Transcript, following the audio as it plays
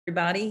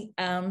everybody,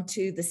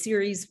 to the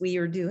series we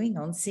are doing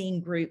on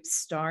seeing groups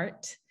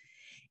start.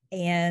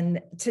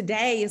 And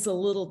today is a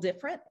little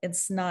different.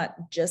 It's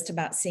not just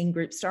about seeing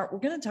groups start. We're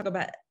going to talk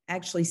about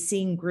actually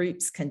seeing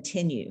groups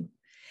continue.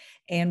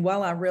 And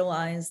while I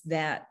realize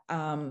that,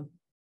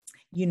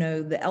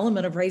 the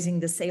element of raising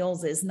the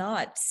sails is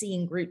not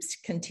seeing groups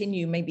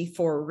continue, maybe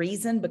for a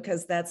reason,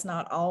 because that's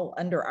not all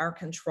under our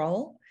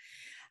control.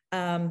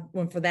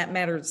 When for that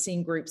matter,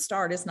 seeing groups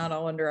start is not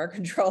all under our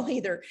control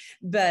either,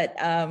 but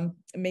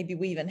maybe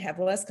we even have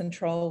less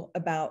control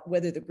about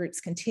whether the groups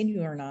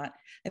continue or not.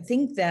 I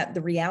think that the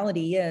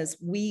reality is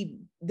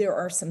there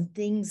are some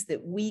things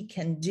that we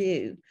can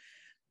do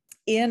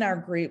in our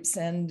groups,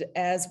 and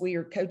as we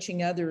are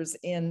coaching others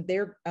in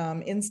their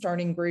in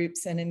starting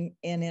groups and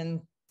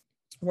in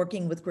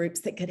working with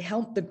groups, that could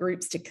help the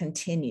groups to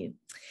continue.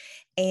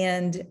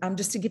 And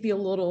just to give you a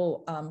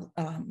little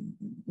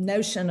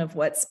notion of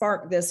what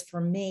sparked this for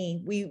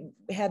me, we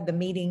had the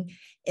meeting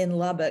in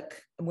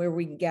Lubbock where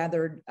we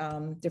gathered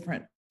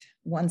different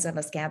ones of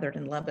us gathered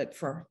in Lubbock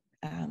for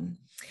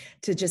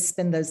to just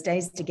spend those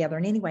days together.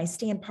 And anyway,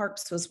 Stan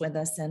Parks was with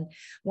us, and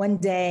one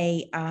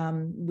day I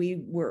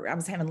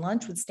was having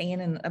lunch with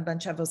Stan, and a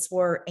bunch of us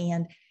were,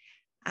 and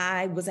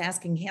I was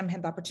asking him,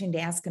 had the opportunity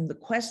to ask him the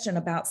question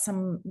about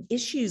some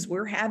issues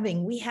we're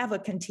having. We have a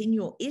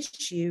continual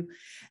issue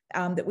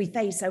that we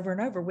face over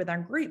and over with our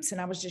groups. And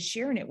I was just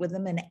sharing it with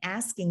him and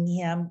asking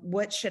him,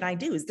 what should I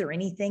do? Is there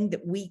anything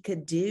that we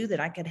could do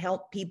that I could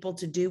help people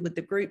to do with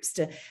the groups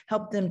to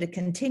help them to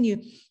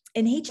continue?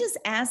 And he just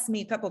asked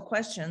me a couple of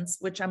questions,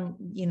 which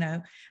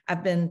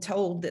I've been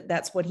told that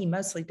that's what he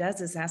mostly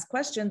does, is ask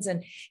questions.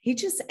 And he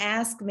just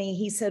asked me,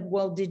 he said,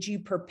 well, did you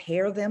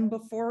prepare them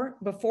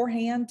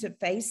beforehand to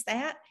face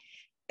that?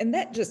 And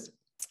that just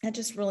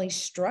really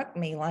struck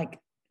me. Like,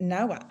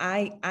 no,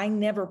 I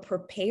never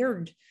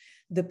prepared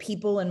the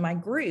people in my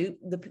group,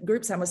 the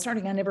groups I was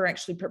starting, I never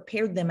actually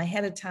prepared them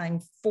ahead of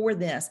time for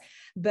this.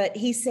 But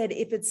he said,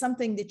 if it's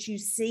something that you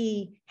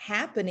see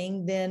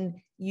happening,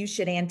 then you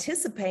should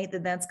anticipate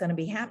that that's going to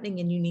be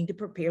happening, and you need to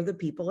prepare the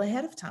people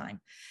ahead of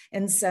time.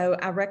 And so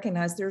I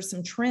recognize there are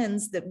some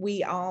trends that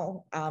we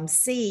all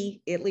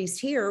see, at least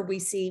here, we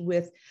see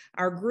with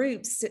our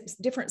groups,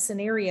 different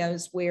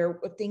scenarios where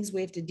things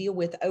we have to deal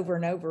with over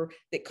and over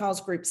that cause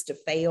groups to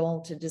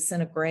fail, to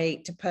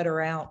disintegrate, to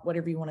putter out,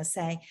 whatever you want to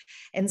say.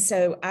 And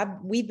so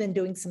we've been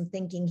doing some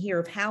thinking here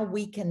of how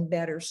we can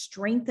better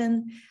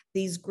strengthen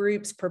these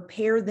groups,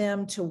 prepare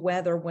them to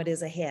weather what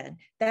is ahead.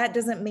 That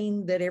doesn't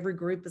mean that every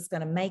group is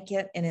going to make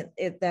it, and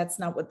that's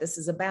not what this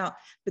is about.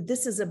 But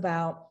this is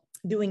about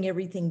doing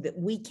everything that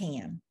we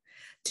can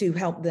to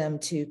help them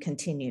to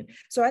continue.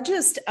 So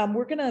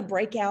we're going to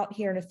break out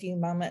here in a few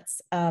moments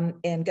and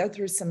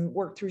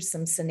work through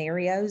some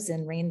scenarios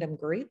in random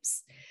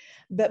groups.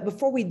 But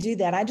before we do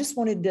that, I just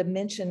wanted to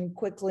mention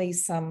quickly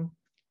some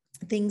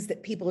things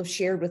that people have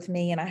shared with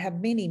me, and I have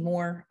many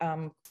more.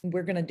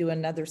 We're going to do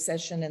another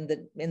session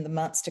in the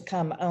months to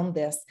come on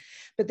this,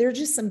 but there are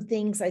just some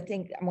things I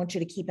think I want you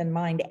to keep in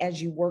mind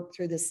as you work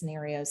through the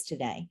scenarios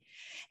today.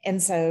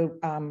 And so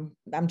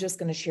I'm just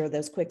going to share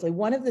those quickly.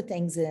 One of the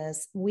things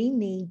is we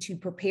need to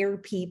prepare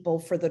people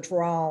for the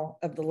draw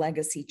of the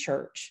legacy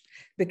church,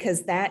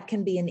 because that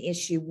can be an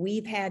issue.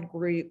 We've had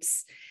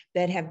groups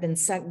that have been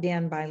sucked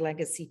in by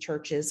legacy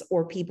churches,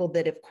 or people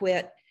that have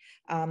quit.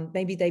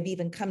 Maybe they've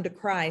even come to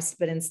Christ,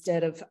 but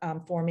instead of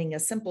forming a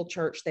simple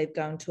church, they've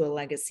gone to a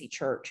legacy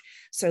church.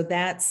 So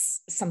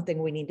that's something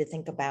we need to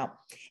think about.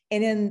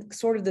 And in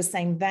sort of the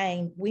same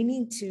vein, we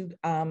need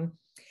to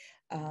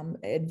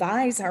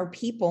advise our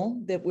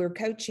people that we're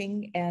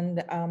coaching and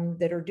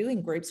that are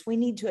doing groups. We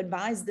need to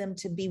advise them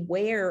to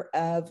beware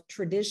of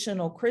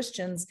traditional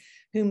Christians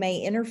who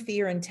may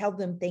interfere and tell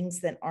them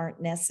things that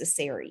aren't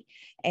necessary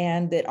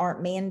and that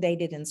aren't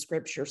mandated in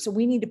Scripture. So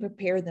we need to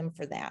prepare them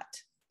for that.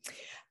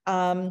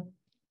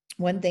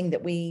 One thing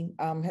that we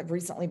have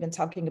recently been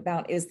talking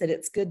about is that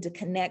it's good to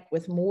connect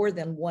with more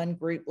than one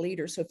group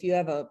leader. So if you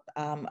have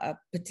a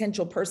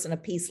potential person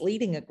of peace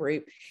leading a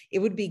group, it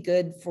would be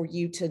good for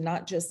you to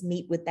not just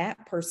meet with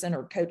that person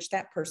or coach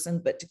that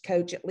person, but to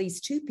coach at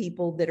least two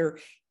people that are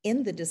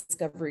in the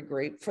discovery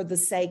group, for the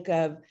sake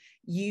of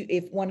you,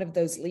 if one of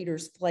those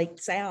leaders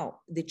flakes out,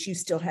 that you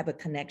still have a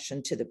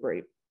connection to the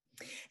group.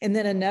 And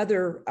then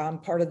another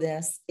part of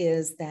this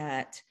is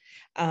that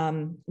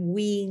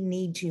we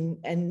need to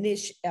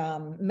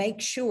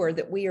make sure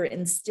that we are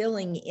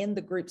instilling in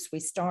the groups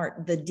we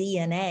start the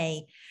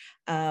DNA,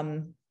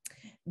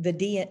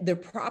 the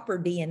proper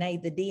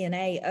DNA, the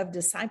DNA of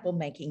disciple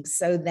making,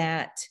 so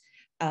that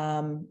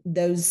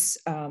those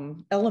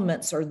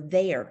elements are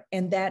there.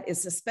 And that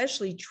is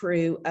especially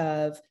true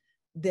of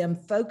them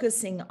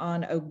focusing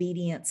on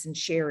obedience and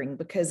sharing,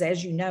 because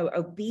as you know,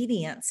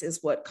 obedience is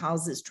what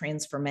causes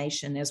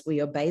transformation. As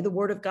we obey the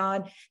word of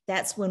God,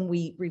 that's when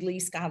we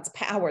release God's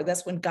power.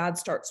 That's when God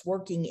starts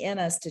working in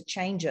us to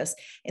change us.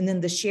 And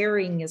then the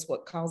sharing is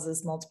what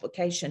causes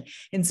multiplication.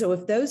 And so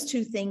if those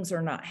two things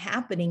are not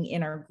happening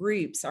in our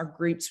groups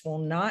will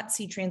not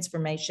see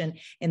transformation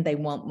and they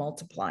won't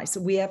multiply. So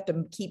we have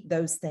to keep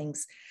those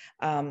things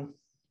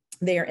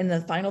there. And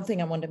the final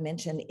thing I want to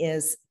mention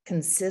is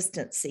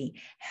consistency,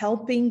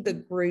 helping the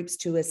groups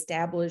to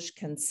establish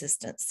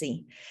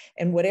consistency.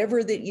 And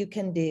whatever that you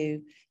can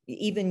do,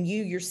 even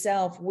you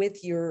yourself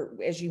as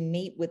you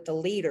meet with the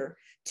leader,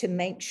 to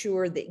make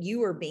sure that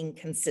you are being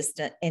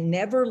consistent and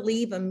never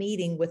leave a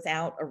meeting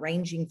without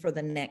arranging for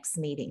the next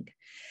meeting.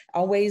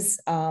 Always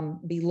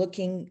be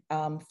looking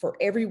for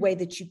every way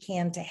that you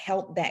can to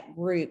help that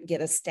group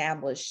get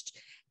established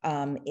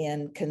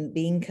in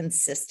being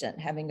consistent,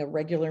 having a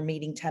regular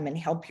meeting time, and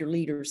help your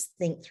leaders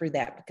think through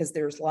that, because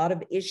there's a lot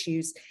of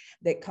issues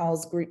that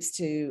cause groups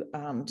to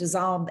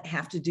dissolve that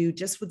have to do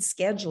just with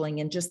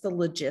scheduling and just the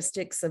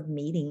logistics of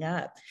meeting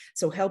up.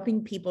 So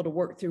helping people to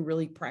work through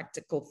really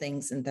practical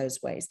things in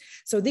those ways.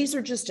 So these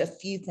are just a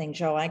few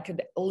things, y'all. I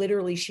could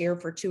literally share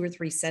for 2 or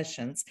 3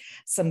 sessions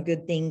some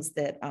good things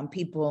that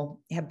people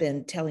have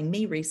been telling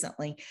me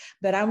recently,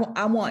 but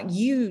I want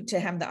you to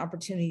have the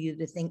opportunity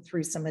to think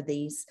through some of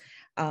these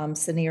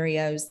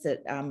scenarios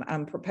that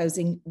I'm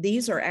proposing.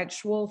 These are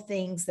actual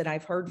things that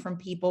I've heard from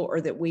people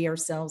or that we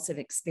ourselves have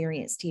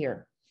experienced here.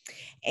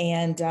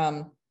 And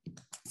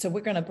so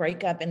we're going to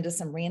break up into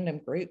some random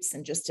groups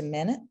in just a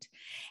minute.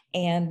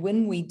 And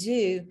when we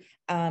do,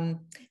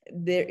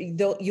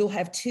 you'll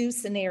have 2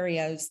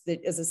 scenarios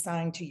that is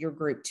assigned to your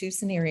group, 2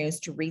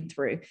 scenarios to read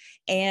through.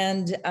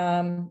 And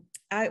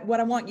what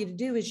I want you to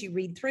do as you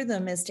read through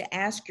them is to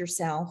ask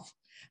yourself,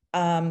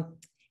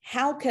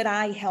 how could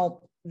I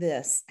help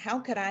this? How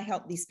could I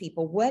help these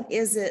people? What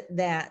is it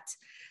that,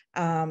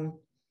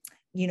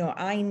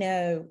 I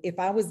know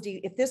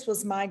if this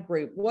was my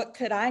group, what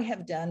could I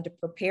have done to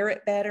prepare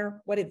it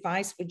better? What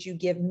advice would you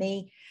give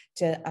me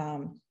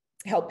to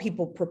help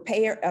people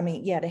prepare?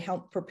 To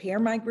help prepare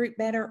my group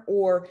better?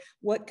 Or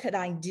what could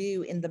I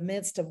do in the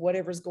midst of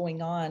whatever's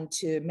going on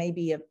to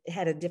maybe have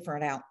had a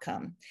different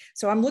outcome?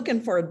 So I'm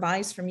looking for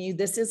advice from you.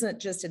 This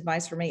isn't just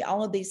advice for me.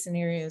 All of these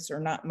scenarios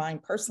are not mine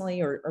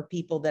personally or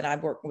people that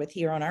I've worked with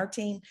here on our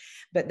team,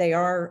 but they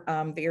are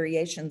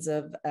variations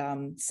of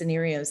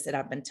scenarios that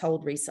I've been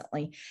told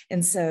recently.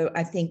 And so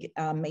I think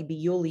maybe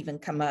you'll even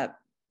come up,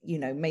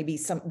 maybe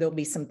there'll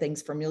be some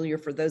things familiar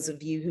for those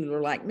of you who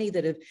are like me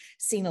that have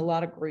seen a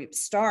lot of groups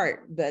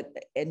start, but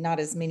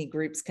not as many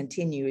groups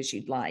continue as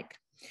you'd like.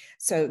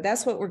 So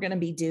that's what we're going to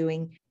be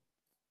doing.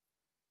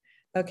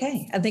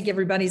 Okay, I think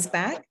everybody's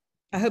back.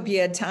 I hope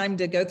you had time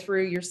to go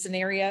through your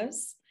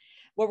scenarios.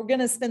 What we're going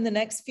to spend the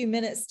next few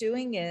minutes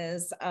doing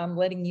is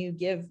letting you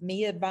give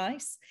me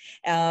advice.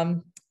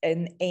 And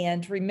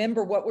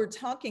remember, what we're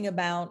talking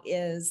about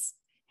is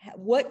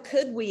what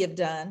could we have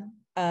done?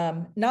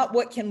 Not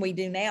what can we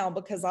do now,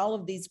 because all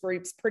of these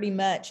groups pretty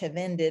much have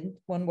ended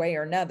one way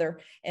or another,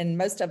 and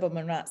most of them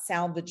are not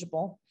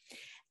salvageable.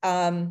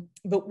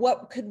 But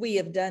what could we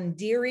have done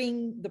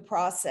during the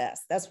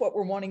process? That's what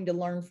we're wanting to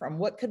learn from.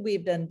 What could we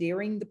have done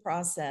during the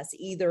process,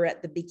 either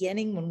at the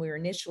beginning when we were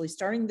initially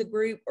starting the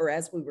group or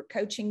as we were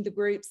coaching the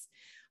groups?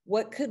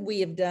 What could we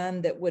have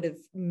done that would have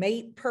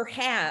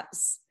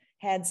perhaps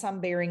had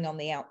some bearing on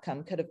the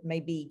outcome, could have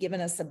maybe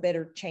given us a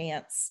better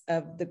chance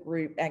of the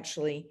group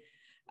actually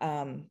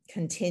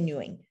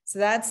continuing? So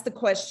that's the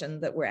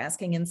question that we're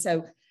asking. And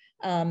so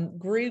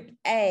group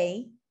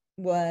A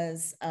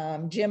was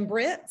Jim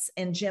Britz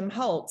and Jim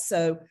Holt.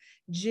 So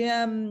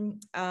Jim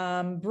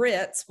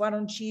Britz, why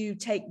don't you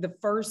take the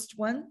first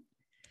one,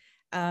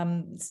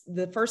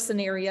 the first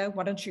scenario?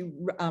 Why don't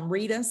you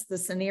read us the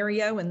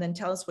scenario and then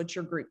tell us what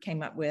your group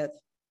came up with?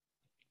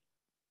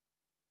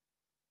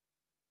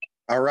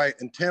 All right,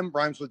 and Tim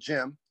rhymes with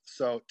Jim,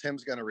 so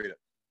Tim's going to read it.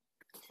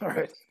 All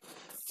right.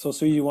 So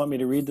Sue, you want me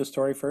to read the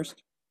story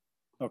first?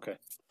 Okay.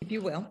 If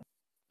you will.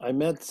 I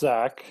met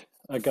Zach,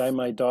 a guy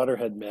my daughter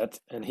had met,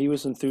 and he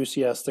was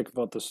enthusiastic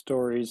about the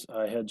stories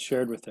I had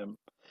shared with him.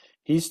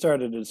 He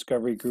started a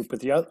discovery group with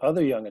the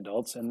other young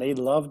adults, and they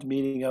loved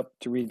meeting up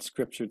to read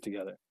scripture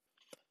together.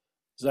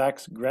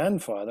 Zach's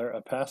grandfather,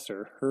 a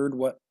pastor, heard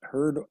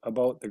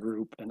about the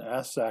group and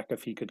asked Zach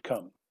if he could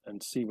come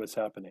and see what's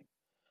happening.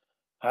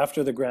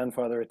 After the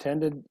grandfather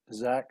attended,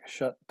 Zach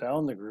shut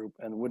down the group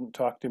and wouldn't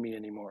talk to me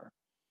anymore.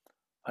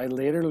 I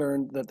later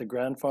learned that the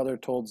grandfather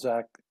told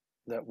Zach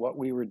that what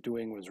we were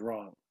doing was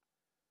wrong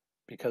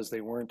because they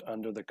weren't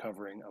under the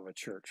covering of a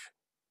church.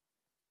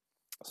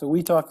 So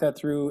we talked that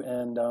through,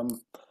 and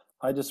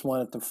I just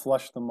wanted to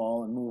flush them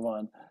all and move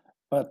on.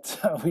 But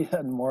we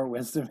had more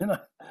wisdom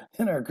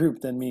in our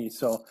group than me.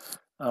 So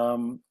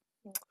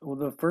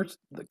the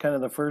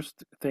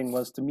first thing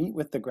was to meet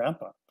with the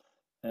grandpa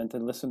and to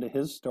listen to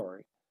his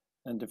story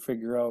and to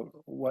figure out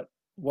what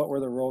were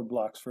the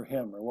roadblocks for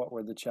him, or what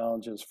were the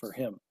challenges for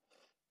him.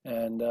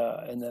 And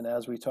then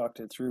as we talked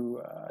it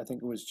through, I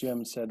think it was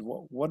Jim said,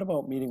 well, what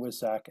about meeting with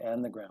Zach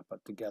and the grandpa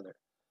together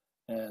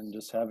and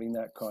just having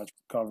that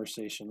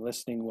conversation,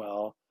 listening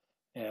well,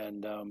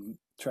 and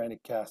trying to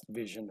cast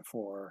vision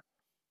for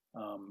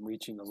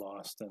reaching the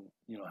lost, and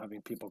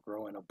having people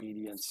grow in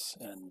obedience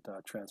and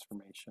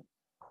transformation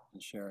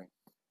and sharing.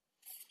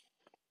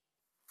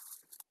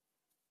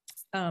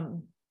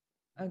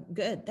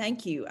 Good,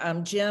 thank you.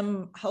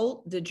 Jim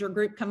Holt, did your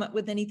group come up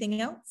with anything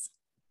else?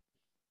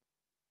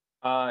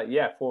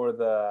 Yeah, for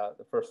the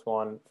first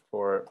one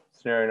for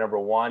scenario number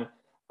one,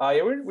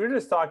 yeah, we were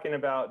just talking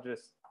about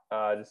just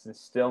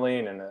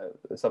instilling and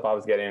the stuff I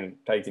was getting,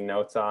 taking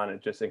notes on,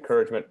 and just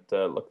encouragement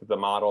to look at the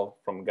model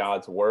from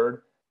God's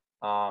word,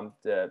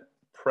 to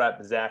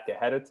prep Zach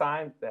ahead of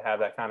time to have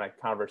that kind of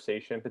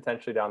conversation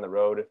potentially down the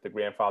road if the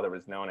grandfather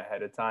was known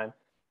ahead of time.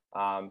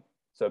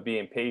 So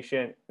being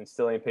patient,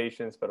 instilling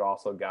patience, but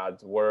also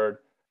God's word.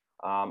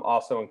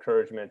 Also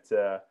encouragement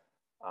to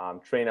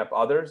train up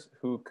others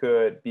who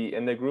could be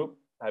in the group,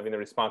 having the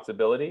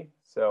responsibility.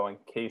 So in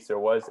case there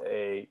was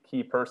a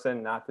key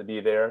person not to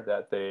be there,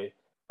 that they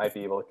might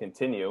be able to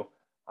continue,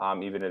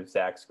 even if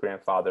Zach's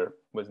grandfather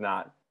was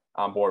not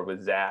on board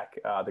with Zach,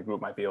 the group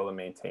might be able to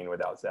maintain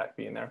without Zach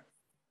being there.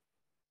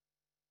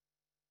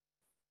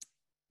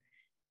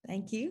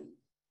 Thank you.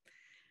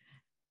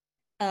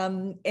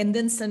 And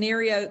then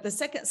the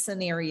second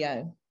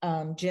scenario,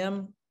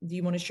 Jim, do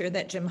you want to share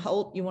that? Jim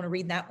Holt, you want to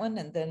read that one,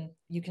 and then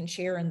you can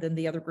share, and then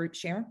the other group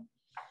share?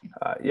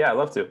 Yeah, I'd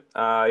love to.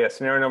 Yeah,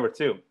 scenario number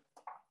two.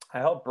 I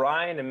helped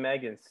Brian and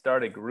Megan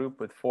start a group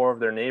with 4 of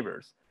their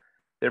neighbors.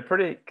 They're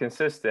pretty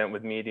consistent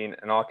with meeting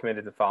and all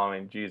committed to follow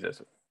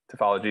Jesus.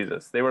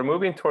 They were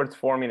moving towards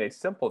forming a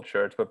simple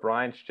church, but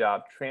Brian's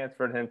job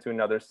transferred him to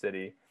another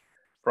city.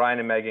 Brian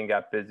and Megan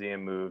got busy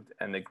and moved,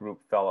 and the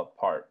group fell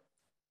apart.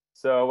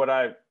 So what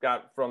I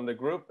got from the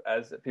group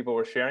as people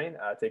were sharing,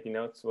 taking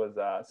notes, was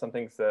some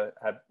things that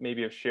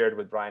maybe have shared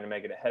with Brian and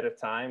Megan ahead of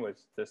time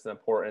was just the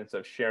importance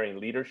of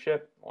sharing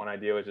leadership. One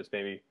idea was just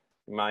maybe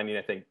reminding,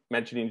 I think,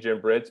 mentioning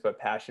Jim Britz, but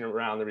passionate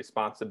around the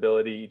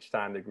responsibility each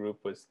time the group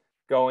was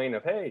going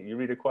of, hey, you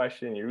read a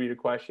question, you read a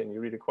question, you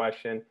read a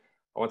question.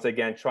 Once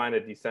again, trying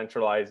to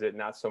decentralize it,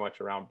 not so much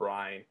around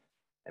Brian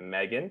and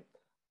Megan.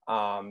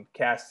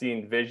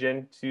 Casting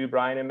vision to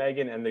Brian and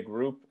Megan and the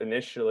group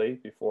initially,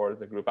 before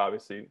the group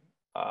obviously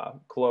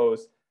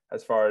closed,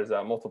 as far as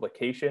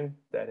multiplication,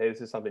 that hey,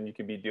 this is something you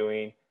can be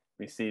doing,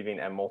 receiving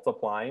and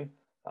multiplying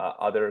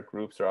other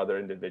groups or other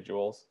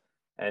individuals.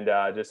 And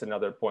just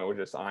another point was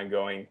just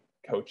ongoing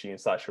coaching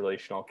 /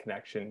 relational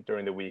connection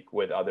during the week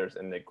with others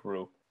in the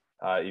group,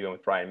 even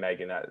with Brian and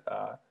Megan, that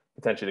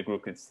potentially the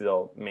group could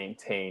still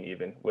maintain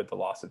even with the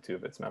loss of 2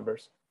 of its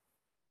members.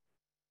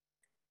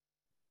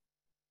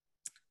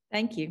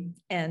 Thank you.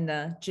 And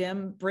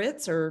Jim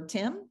Britz or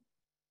Tim,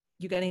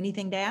 you got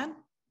anything to add?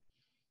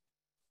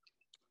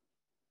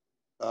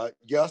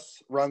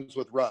 Yes rhymes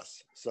with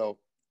Russ. So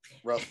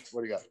Russ,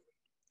 what do you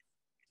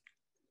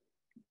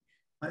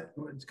got?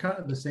 It's kind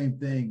of the same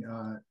thing.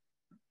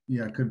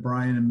 Yeah, could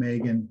Brian and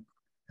Megan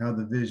have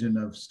the vision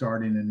of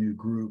starting a new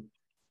group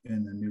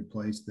in the new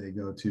place they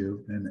go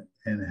to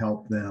and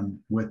help them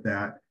with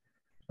that?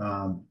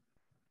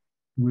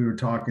 We were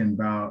talking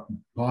about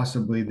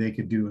possibly they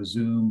could do a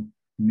Zoom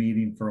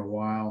meeting for a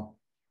while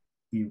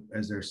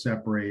as they're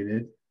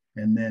separated,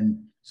 and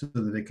then so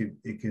that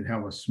it could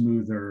have a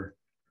smoother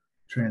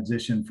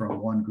transition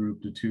from one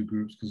group to 2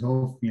 groups, because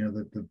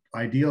the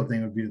ideal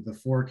thing would be that the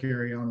 4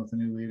 carry on with a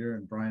new leader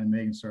and Brian and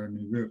Megan start a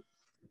new group.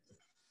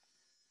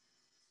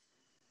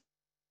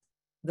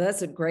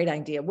 That's a great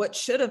idea. What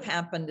should have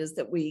happened is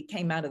that we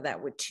came out of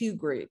that with 2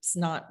 groups,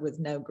 not with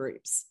no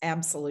groups.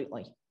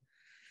 Absolutely.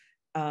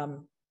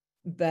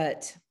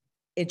 But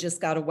it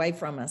just got away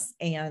from us,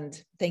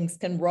 and things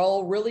can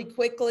roll really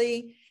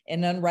quickly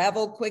and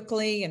unravel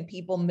quickly, and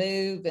people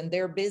move and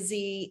they're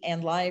busy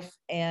and life,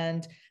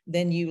 and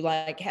then you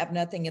have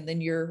nothing. And then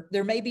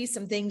there may be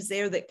some things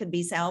there that could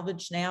be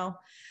salvaged now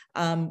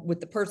with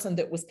the person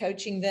that was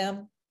coaching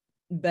them.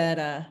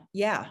 But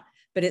yeah,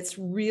 but it's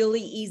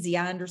really easy.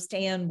 I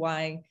understand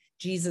why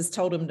Jesus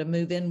told him to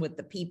move in with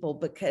the people,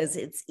 because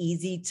it's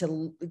easy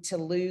to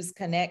lose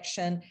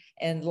connection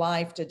and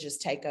life to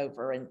just take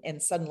over.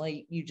 And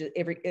suddenly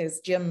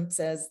as Jim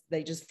says,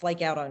 they just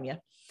flake out on you.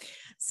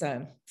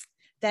 So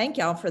thank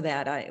y'all for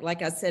that.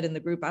 Like I said in the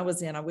group I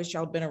was in, I wish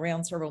y'all had been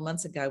around several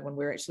months ago when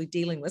we were actually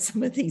dealing with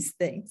some of these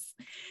things.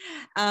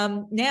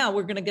 Now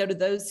we're going to go to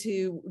those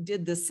who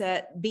did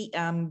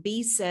the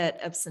B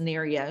set of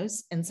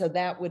scenarios. And so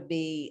that would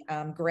be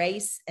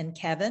Grace and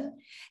Kevin.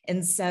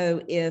 And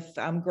so if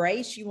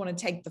Grace, you want to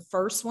take the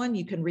first one,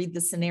 you can read the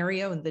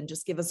scenario and then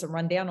just give us a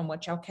rundown on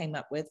what y'all came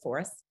up with for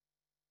us.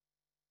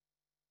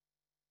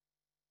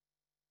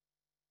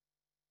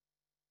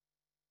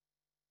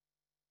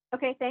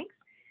 Okay, thanks.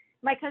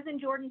 My cousin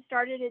Jordan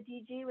started a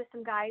DG with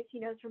some guys he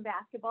knows from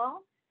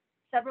basketball.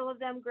 Several of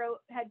them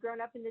had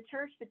grown up in the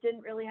church, but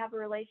didn't really have a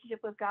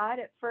relationship with God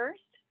at first.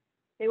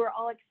 They were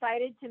all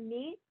excited to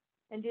meet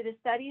and do the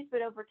studies,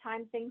 but over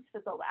time things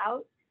fizzled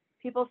out.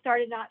 People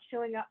started not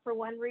showing up for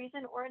one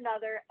reason or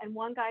another, and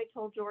one guy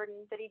told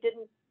Jordan that he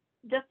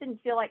just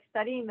didn't feel like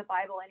studying the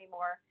Bible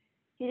anymore.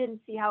 He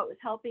didn't see how it was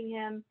helping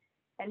him,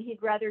 and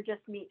he'd rather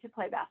just meet to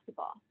play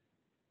basketball.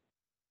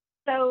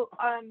 So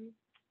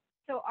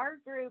our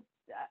group,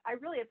 I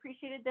really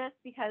appreciated this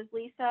because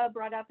Lisa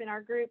brought up in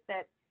our group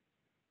that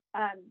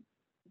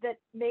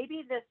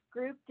maybe this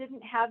group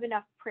didn't have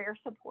enough prayer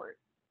support,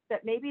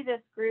 that maybe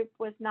this group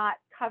was not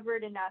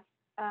covered enough,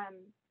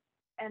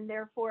 and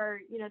therefore,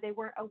 they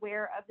weren't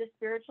aware of the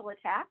spiritual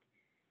attack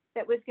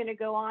that was going to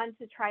go on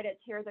to try to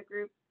tear the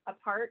group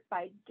apart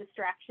by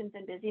distractions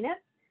and busyness.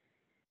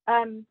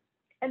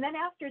 And then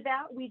after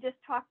that, we just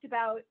talked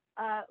about,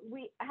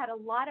 we had a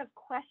lot of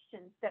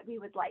questions that we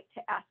would like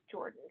to ask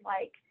Jordan,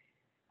 like,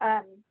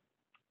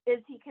 is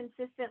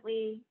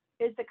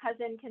the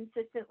cousin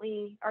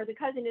consistently, or the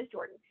cousin is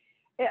Jordan.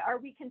 Are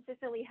we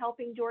consistently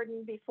helping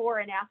Jordan before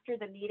and after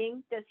the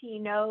meeting? Does he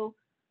know,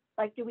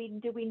 like, do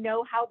we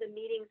know how the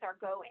meetings are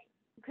going?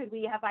 Could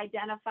we have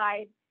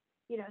identified,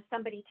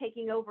 somebody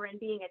taking over and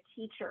being a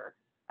teacher,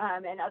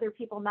 and other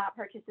people not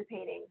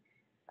participating?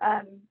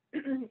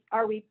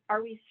 Are we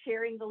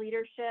sharing the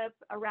leadership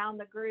around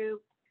the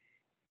group?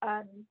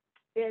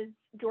 Is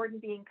Jordan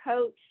being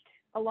coached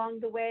along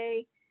the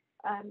way?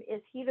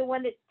 Is he the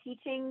one that's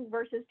teaching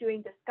versus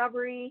doing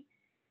discovery?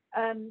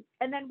 And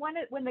then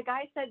when the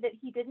guy said that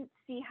he didn't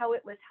see how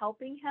it was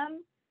helping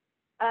him,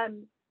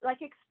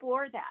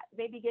 explore that.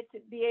 Maybe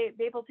be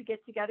able to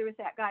get together with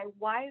that guy.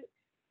 Why?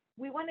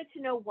 We wanted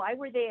to know, why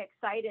were they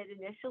excited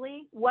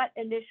initially? What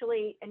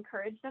initially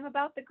encouraged them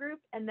about the group,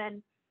 and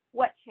then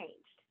what changed?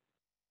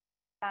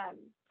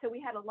 So we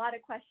had a lot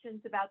of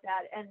questions about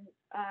that, and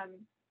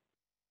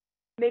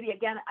maybe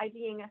again, I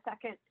being a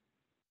second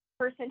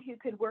person who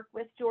could work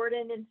with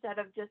Jordan instead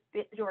of just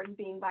Jordan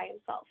being by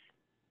himself.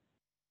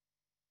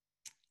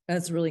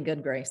 That's really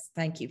good, Grace.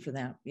 Thank you for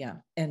that. Yeah.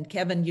 And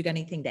Kevin, you got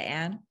anything to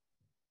add?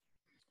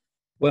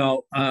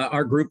 Well,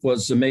 our group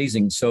was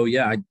amazing. So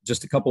yeah,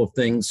 just a couple of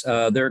things.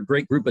 They're a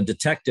great group of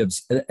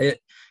detectives.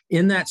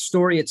 In that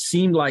story, it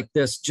seemed like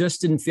this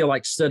just didn't feel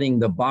like studying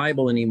the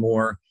Bible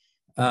anymore.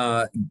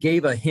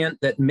 Gave a hint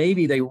that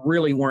maybe they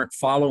really weren't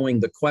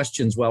following the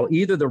questions well,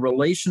 either the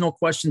relational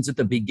questions at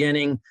the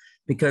beginning,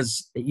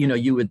 because,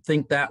 you would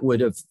think that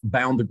would have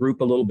bound the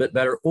group a little bit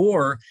better,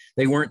 or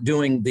they weren't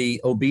doing the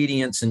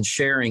obedience and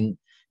sharing.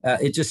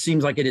 It just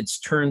seems like it's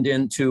turned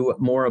into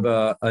more of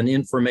an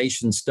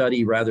information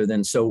study rather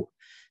than. So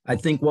I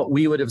think what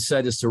we would have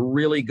said is to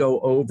really go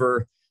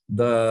over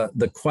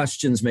the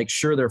questions, make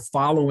sure they're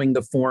following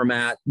the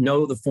format,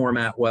 know the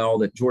format well,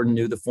 that Jordan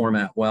knew the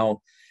format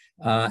well.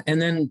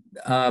 And then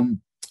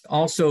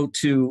also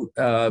to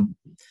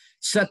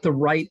set the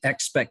right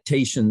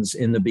expectations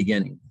in the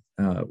beginning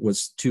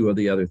was two of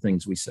the other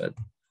things we said.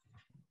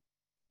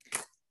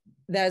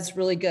 That's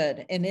really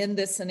good. And in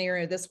this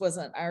scenario, this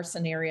wasn't our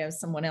scenario,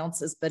 someone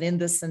else's, but in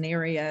this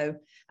scenario,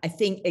 I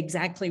think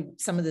exactly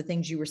some of the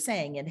things you were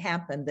saying had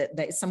happened,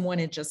 that someone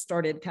had just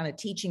started kind of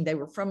teaching. They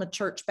were from a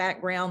church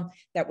background.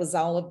 That was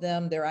all of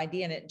them, their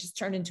idea. And it just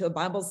turned into a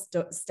Bible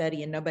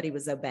study and nobody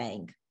was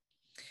obeying.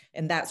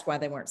 And that's why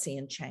they weren't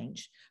seeing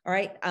change. All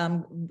right.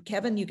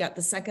 Kevin, you got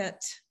the second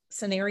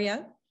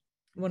scenario.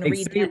 You want to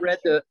read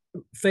it?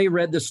 Faye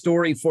read the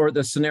story for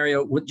the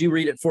scenario. Would you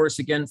read it for us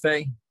again,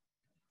 Faye?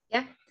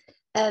 Yeah.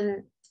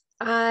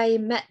 I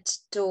met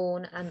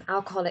Dawn, an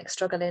alcoholic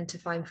struggling to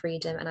find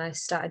freedom, and I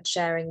started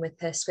sharing with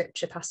her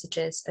scripture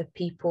passages of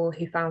people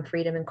who found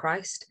freedom in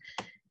Christ.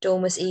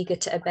 Dawn was eager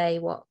to obey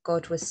what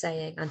God was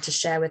saying and to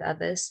share with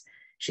others.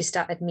 She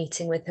started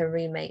meeting with her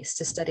roommates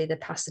to study the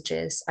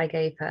passages I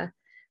gave her.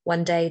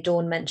 One day,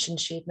 Dawn mentioned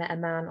she'd met a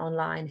man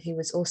online who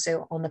was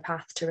also on the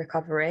path to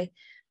recovery,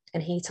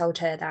 and he told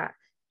her that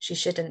she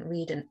shouldn't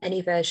read in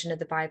any version of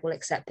the Bible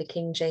except the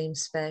King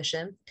James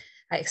Version.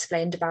 I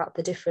explained about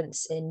the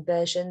difference in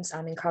versions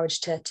and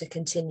encouraged her to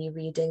continue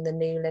reading the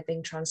New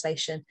Living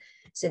Translation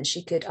since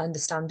she could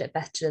understand it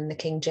better than the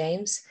King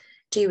James.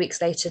 2 weeks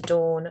later,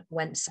 Dawn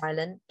went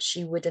silent.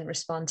 She wouldn't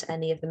respond to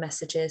any of the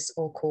messages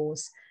or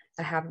calls.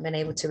 I haven't been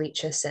able to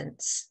reach her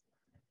since.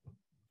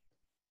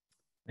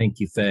 Thank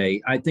you,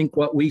 Faye. I think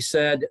what we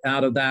said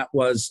out of that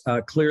was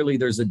clearly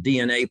there's a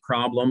DNA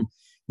problem.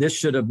 This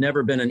should have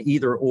never been an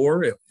either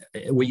or.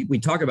 We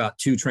talk about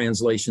two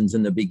translations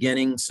in the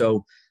beginning.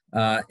 So,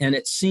 and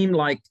it seemed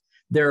like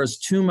there's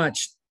too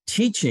much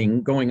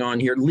teaching going on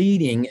here,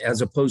 leading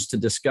as opposed to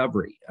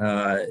discovery.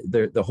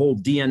 The whole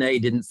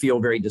DNA didn't feel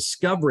very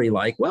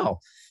discovery-like.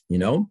 Well,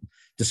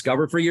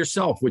 discover for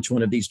yourself which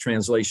one of these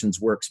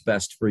translations works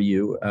best for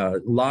you. A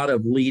lot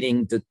of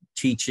leading to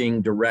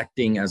teaching,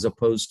 directing, as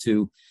opposed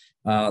to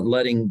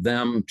letting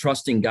them,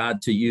 trusting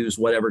God to use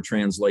whatever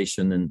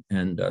translation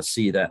and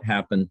see that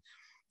happen.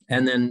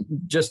 And then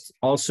just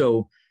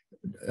also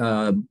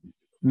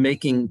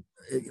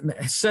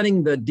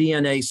setting the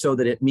DNA so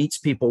that it meets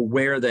people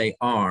where they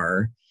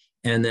are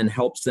and then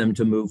helps them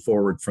to move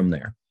forward from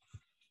there.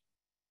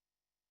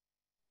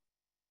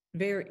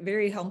 Very,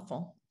 very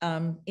helpful.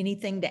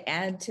 Anything to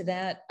add to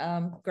that,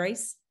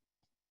 Grace?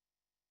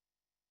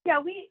 Yeah,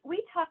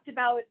 we talked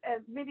about,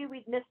 maybe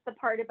we missed the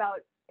part about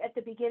at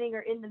the beginning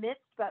or in the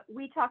midst, but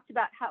we talked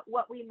about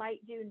what we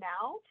might do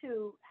now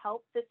to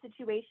help the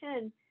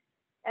situation.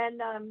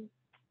 And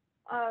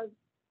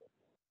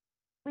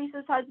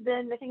Lisa's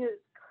husband, I think it was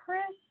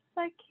Chris,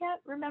 I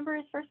can't remember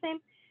his first name.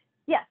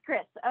 Yes,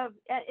 Chris.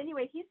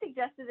 Anyway, he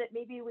suggested that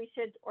maybe we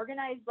should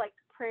organize like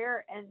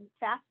prayer and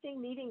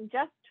fasting meeting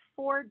just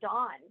for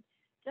Dawn,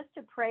 just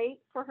to pray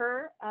for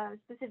her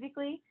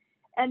specifically.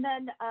 And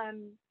then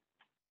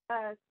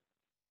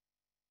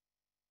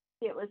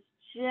it was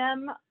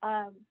Jim.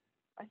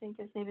 I think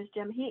his name is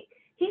Jim, he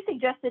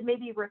suggested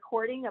maybe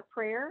recording a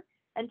prayer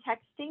and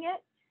texting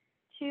it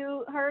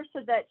to her so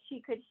that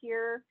she could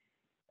hear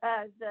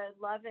the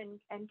love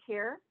and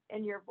care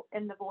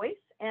in the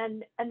voice.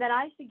 And then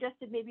I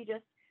suggested maybe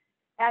just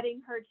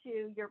adding her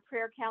to your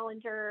prayer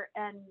calendar,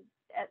 and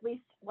at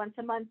least once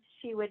a month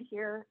she would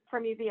hear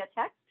from you via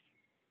text.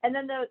 And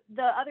then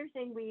the other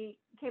thing we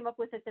came up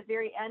with at the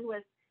very end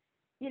was,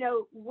 you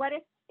know, what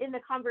if in the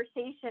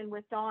conversation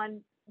with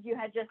Dawn, you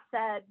had just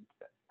said,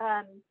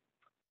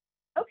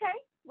 okay,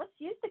 let's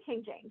use the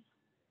King James,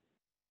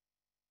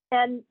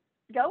 and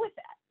go with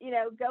that, you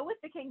know, go with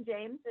the King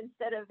James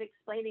instead of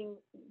explaining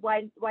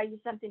why use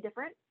something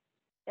different.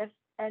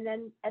 And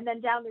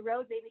then down the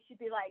road, maybe she'd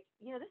be like,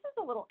 you know, this is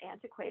a little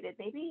antiquated.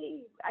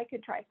 Maybe I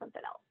could try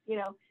something else, you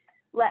know,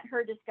 let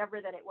her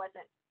discover that it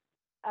wasn't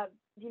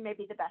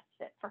maybe the best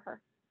fit for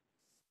her.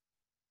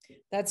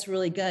 That's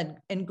really good.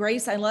 And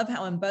Grace, I love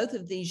how in both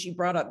of these you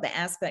brought up the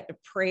aspect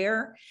of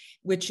prayer,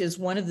 which is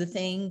one of the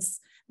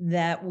things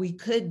that we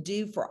could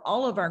do for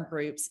all of our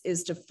groups,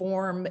 is to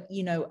form,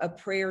 you know, a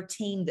prayer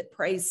team that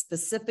prays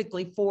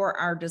specifically for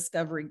our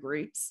discovery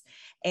groups.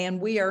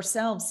 And we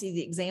ourselves see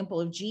the example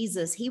of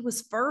Jesus. He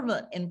was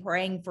fervent in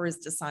praying for his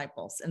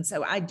disciples. And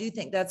so I do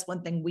think that's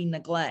one thing we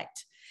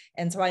neglect.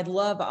 And so I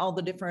love all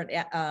the different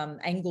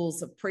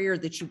angles of prayer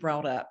that you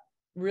brought up.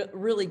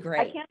 Really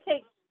great.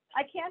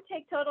 I can't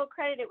take total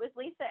credit. It was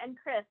Lisa and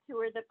Chris who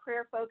were the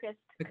prayer focused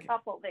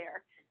couple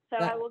there. So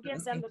I will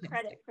give them the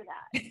credit for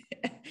that.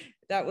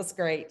 That was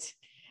great.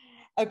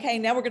 Okay,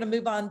 now we're going to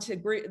move on to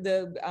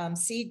the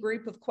C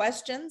group of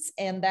questions.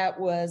 And that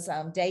was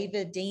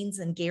David, Deans,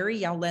 and Gary.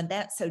 Y'all led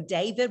that. So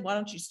David, why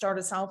don't you start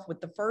us off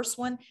with the first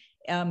one?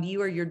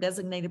 You or your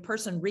designated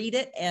person, read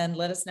it and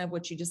let us know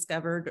what you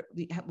discovered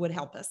would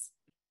help us.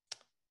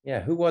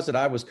 Yeah, who was it?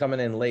 I was coming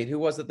in late. Who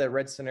was it that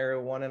read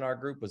scenario 1 in our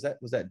group? Was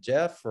that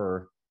Jeff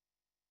or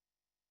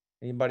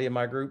anybody in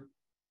my group?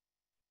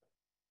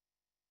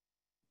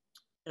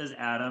 It was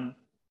Adam.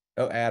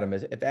 Oh, Adam.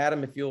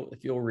 If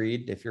you'll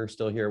read, if you're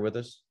still here with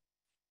us.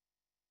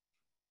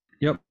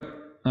 Yep,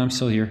 I'm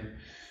still here.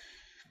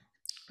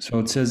 So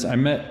it says, I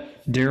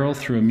met Daryl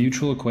through a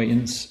mutual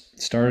acquaintance,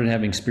 started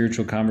having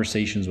spiritual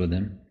conversations with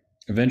him.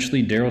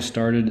 Eventually, Daryl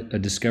started a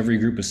discovery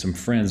group with some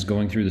friends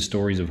going through the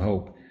stories of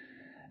hope.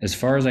 As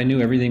far as I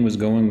knew, everything was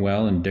going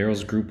well and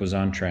Daryl's group was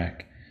on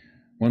track.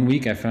 One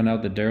week, I found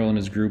out that Daryl and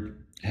his group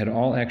had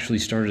all actually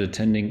started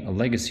attending a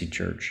legacy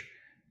church.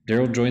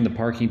 Daryl joined the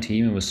parking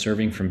team and was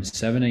serving from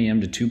 7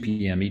 a.m. to 2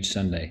 p.m. each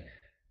Sunday.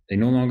 They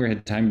no longer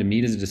had time to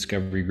meet as a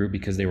discovery group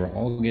because they were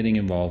all getting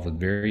involved with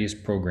various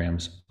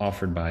programs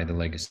offered by the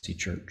legacy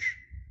church.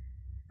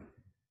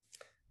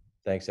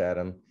 Thanks,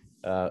 Adam.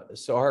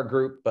 So our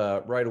group,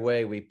 right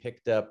away, we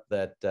picked up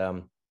that,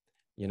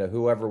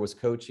 whoever was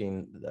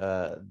coaching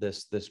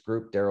this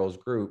group, Daryl's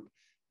group,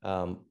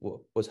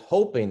 was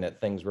hoping that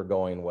things were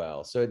going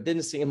well. So it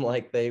didn't seem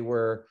like they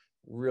were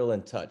real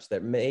in touch,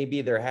 that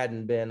maybe there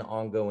hadn't been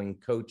ongoing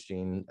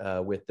coaching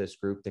with this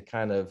group to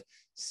kind of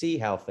see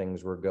how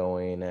things were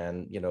going.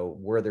 And,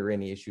 were there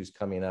any issues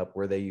coming up?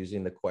 Were they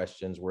using the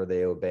questions? Were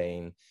they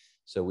obeying?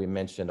 So we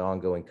mentioned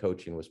ongoing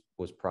coaching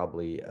was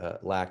probably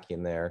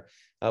lacking there.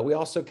 We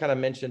also kind of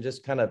mentioned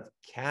just kind of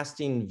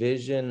casting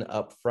vision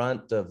up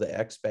front of the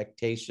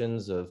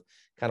expectations of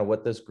kind of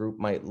what this group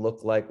might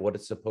look like, what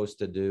it's supposed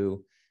to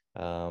do,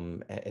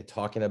 and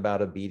talking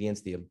about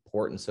obedience, the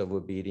importance of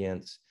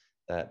obedience.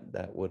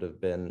 That would have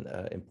been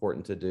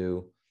important to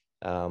do.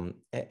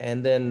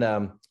 And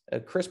then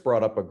Chris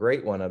brought up a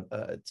great one,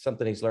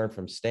 something he's learned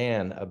from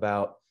Stan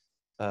about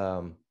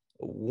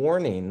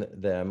warning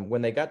them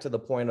when they got to the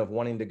point of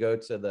wanting to go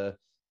to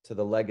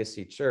the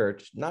legacy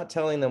church, not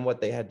telling them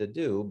what they had to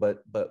do, but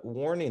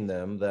warning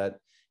them that,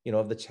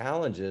 of the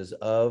challenges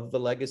of the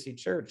legacy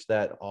church,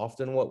 that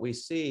often what we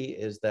see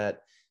is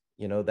that,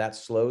 that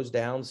slows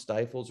down,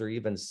 stifles, or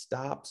even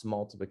stops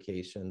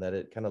multiplication, that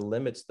it kind of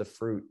limits the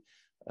fruit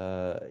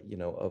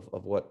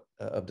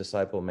of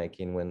disciple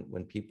making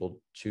when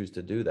people choose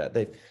to do that.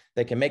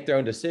 They can make their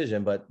own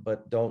decision,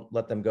 but don't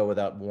let them go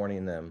without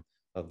warning them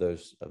of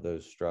those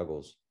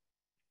struggles.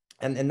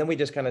 And then we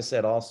just kind of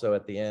said also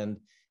at the end,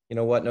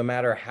 no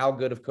matter how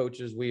good of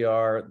coaches we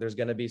are, there's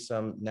going to be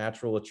some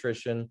natural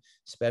attrition,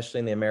 especially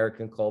in the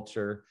American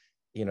culture.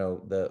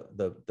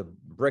 The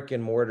brick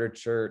and mortar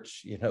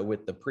church,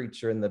 with the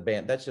preacher and the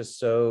band, that's just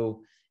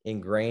so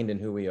ingrained in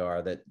who we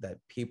are that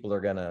people are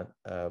going to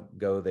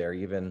go there,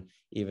 even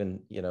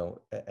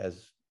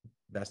as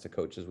best of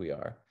coaches we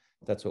are.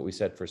 That's what we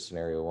said for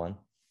scenario 1.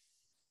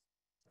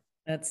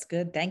 That's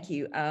good. Thank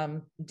you.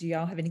 Do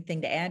y'all have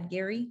anything to add,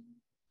 Gary?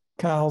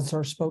 Kyle's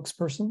our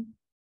spokesperson.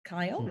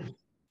 Kyle?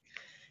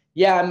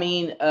 Yeah,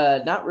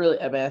 not really.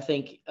 I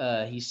think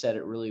he said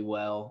it really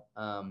well.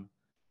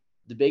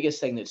 The biggest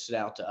thing that stood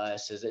out to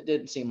us is it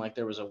didn't seem like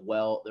there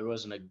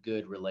wasn't a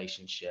good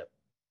relationship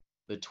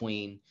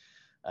between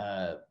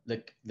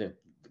the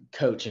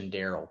coach and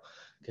Daryl,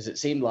 because it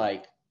seemed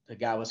like the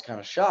guy was kind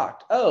of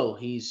shocked. Oh,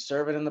 he's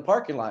serving in the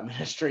parking lot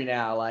ministry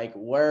now. Like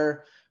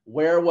where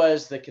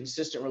was the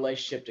consistent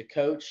relationship to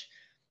coach?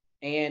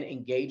 and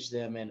engage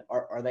them. And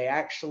are they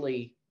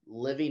actually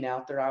living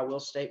out their I will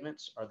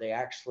statements? Are they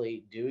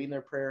actually doing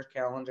their prayer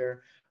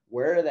calendar?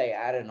 Where are they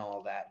at in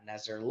all that? And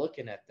as they're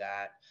looking at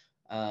that,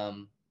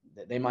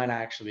 they might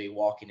actually be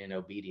walking in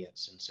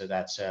obedience. And so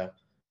that's a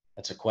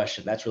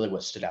question. That's really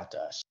what stood out to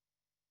us.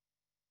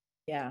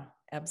 Yeah,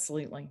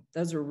 absolutely.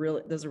 Those are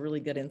really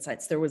good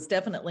insights. There was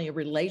definitely a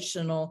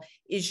relational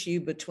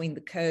issue between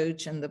the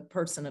coach and the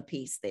person of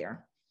peace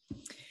there.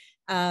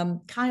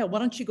 Kyle, why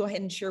don't you go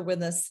ahead and share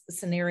with us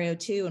scenario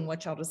 2 and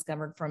what y'all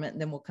discovered from it,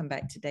 and then we'll come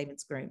back to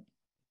David's group.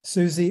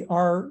 Suzie,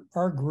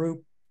 our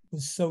group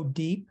was so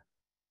deep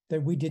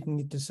that we didn't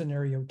get to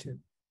scenario 2.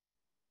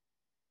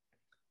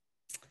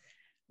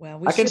 Well,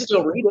 we I can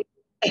still read it.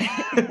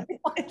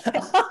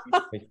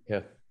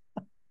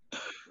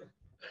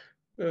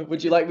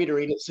 Would you like me to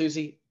read it,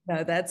 Suzie?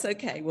 No, that's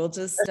okay. We'll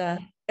just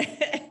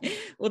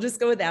we'll just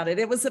go without it.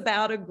 It was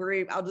about a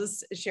group. I'll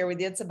just share with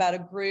you. It's about a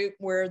group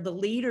where the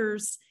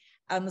leaders'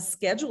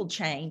 schedule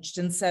changed,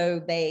 and so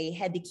they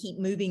had to keep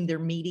moving their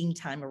meeting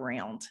time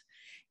around.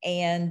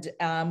 And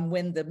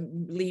when the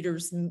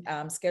leaders'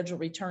 schedule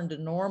returned to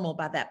normal,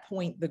 by that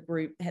point, the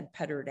group had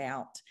puttered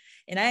out.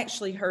 And I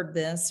actually heard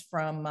this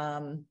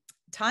from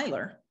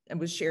Tyler, and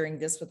was sharing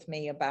this with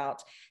me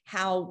about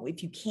how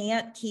if you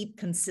can't keep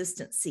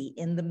consistency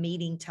in the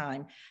meeting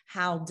time,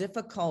 how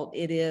difficult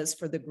it is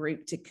for the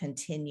group to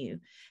continue.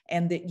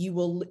 And that you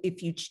will,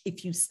 if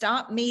you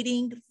stop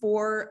meeting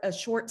for a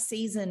short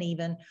season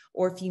even,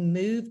 or if you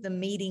move the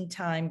meeting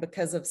time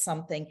because of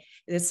something,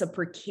 it's a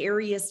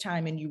precarious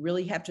time and you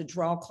really have to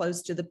draw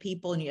close to the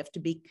people, and you have to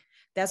be,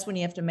 that's when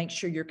you have to make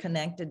sure you're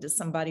connected to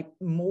somebody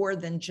more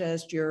than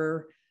just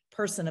your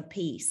person of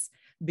peace,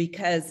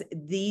 because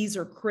these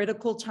are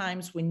critical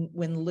times when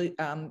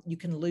you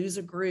can lose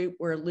a group,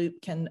 where a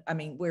group can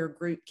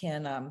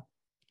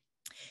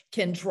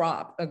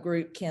drop, a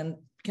group can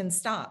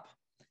stop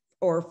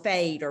or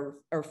fade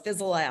or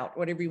fizzle out,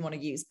 whatever you want to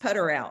use,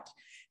 putter out.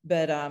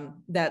 But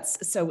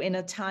that's, so in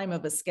a time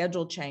of a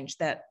schedule change,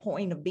 that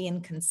point of being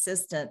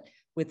consistent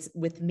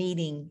with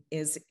meeting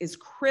is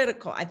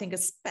critical. I think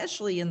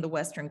especially in the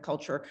Western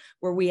culture,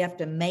 where we have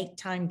to make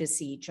time to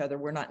see each other.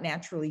 We're not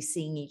naturally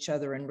seeing each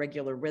other in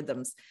regular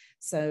rhythms.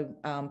 So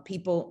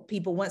people,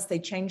 once they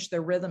change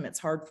their rhythm, it's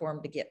hard for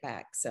them to get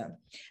back. So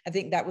I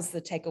think that was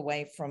the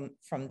takeaway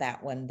from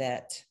that one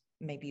that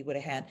maybe you would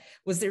have had.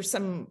 Was there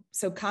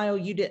so Kyle,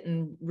 you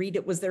didn't read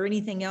it. Was there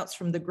anything else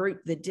from the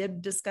group that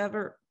did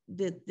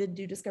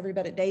do discovery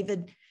about it?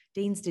 David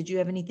Deans, did you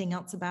have anything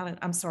else about it?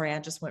 I'm sorry, I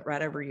just went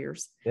right over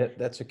yours. Yeah,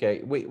 that's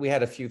okay. We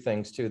had a few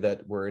things too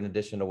that were in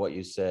addition to what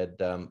you said.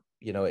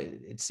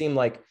 It seemed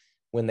like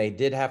when they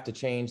did have to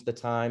change the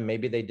time,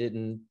 maybe they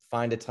didn't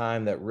find a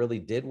time that really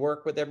did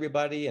work with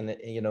everybody. And,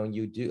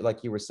 you do,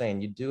 like you were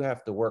saying, you do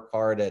have to work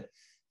hard at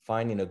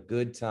finding a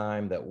good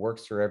time that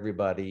works for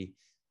everybody.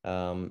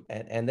 And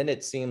then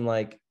it seemed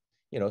like,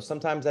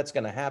 sometimes that's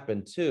going to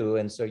happen too.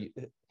 And so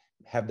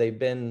have they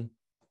been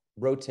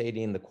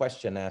rotating the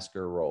question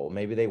asker role?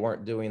 Maybe they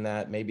weren't doing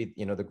that. Maybe,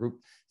 the group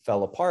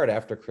fell apart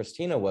after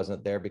Christina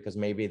wasn't there because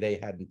maybe they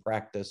hadn't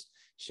practiced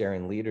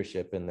sharing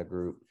leadership in the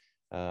group.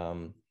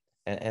 And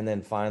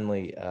then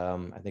finally,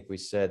 I think we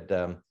said,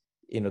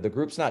 the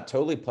group's not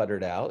totally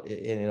puttered out.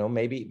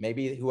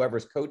 Maybe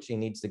whoever's coaching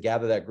needs to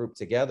gather that group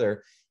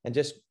together and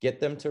just get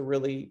them to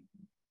really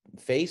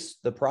face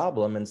the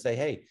problem and say,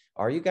 hey,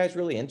 are you guys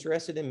really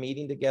interested in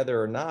meeting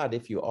together or not?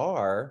 If you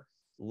are,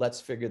 let's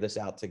figure this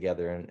out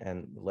together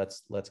and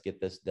let's get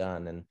this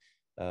done. And,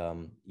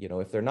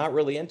 if they're not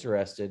really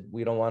interested,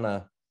 we don't want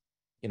to,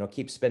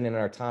 keep spending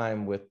our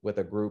time with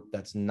a group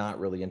that's not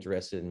really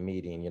interested in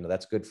meeting.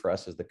 That's good for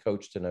us as the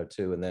coach to know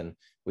too. And then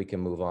we can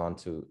move on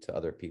to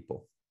other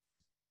people.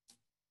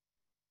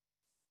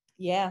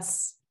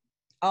 Yes.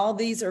 All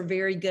these are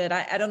very good.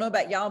 I don't know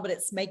about y'all, but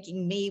it's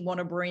making me want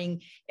to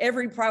bring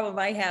every problem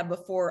I have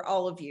before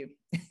all of you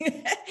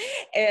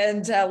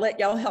and let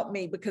y'all help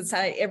me, because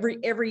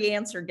every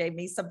answer gave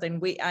me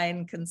something I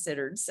hadn't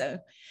considered. So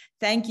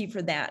thank you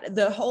for that.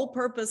 The whole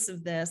purpose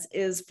of this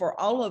is for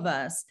all of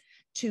us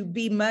to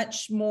be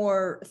much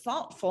more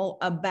thoughtful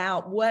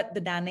about what the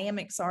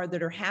dynamics are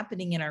that are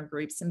happening in our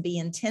groups, and be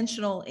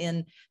intentional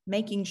in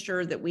making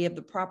sure that we have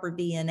the proper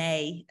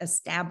DNA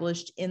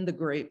established in the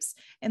groups,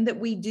 and that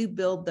we do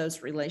build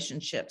those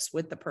relationships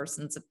with the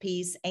persons of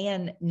peace,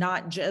 and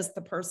not just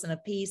the person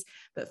of peace,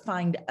 but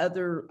find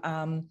other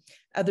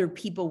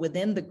people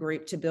within the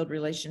group to build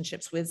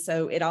relationships with.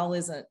 So it all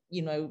isn't,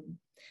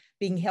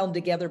 being held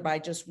together by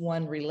just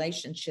one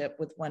relationship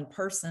with one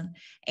person.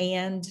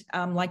 And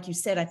like you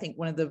said, I think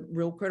one of the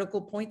real critical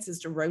points is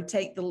to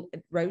rotate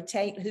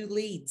who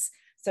leads,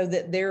 so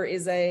that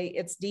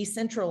it's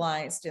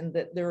decentralized, and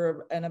that there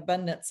are an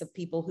abundance of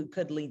people who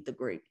could lead the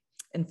group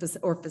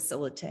or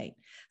facilitate.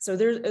 So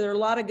there are a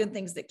lot of good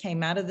things that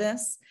came out of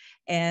this.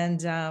 And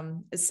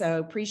so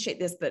appreciate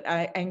this, but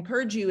I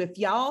encourage you, if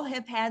y'all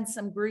have had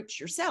some groups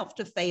yourself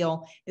to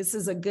fail, this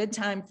is a good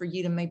time for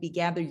you to maybe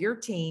gather your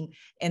team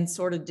and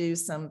sort of do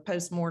some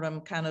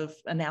postmortem kind of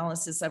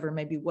analysis over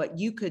maybe what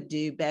you could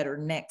do better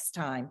next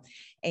time.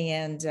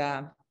 And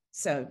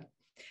So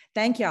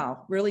thank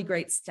y'all. Really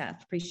great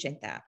stuff. Appreciate that.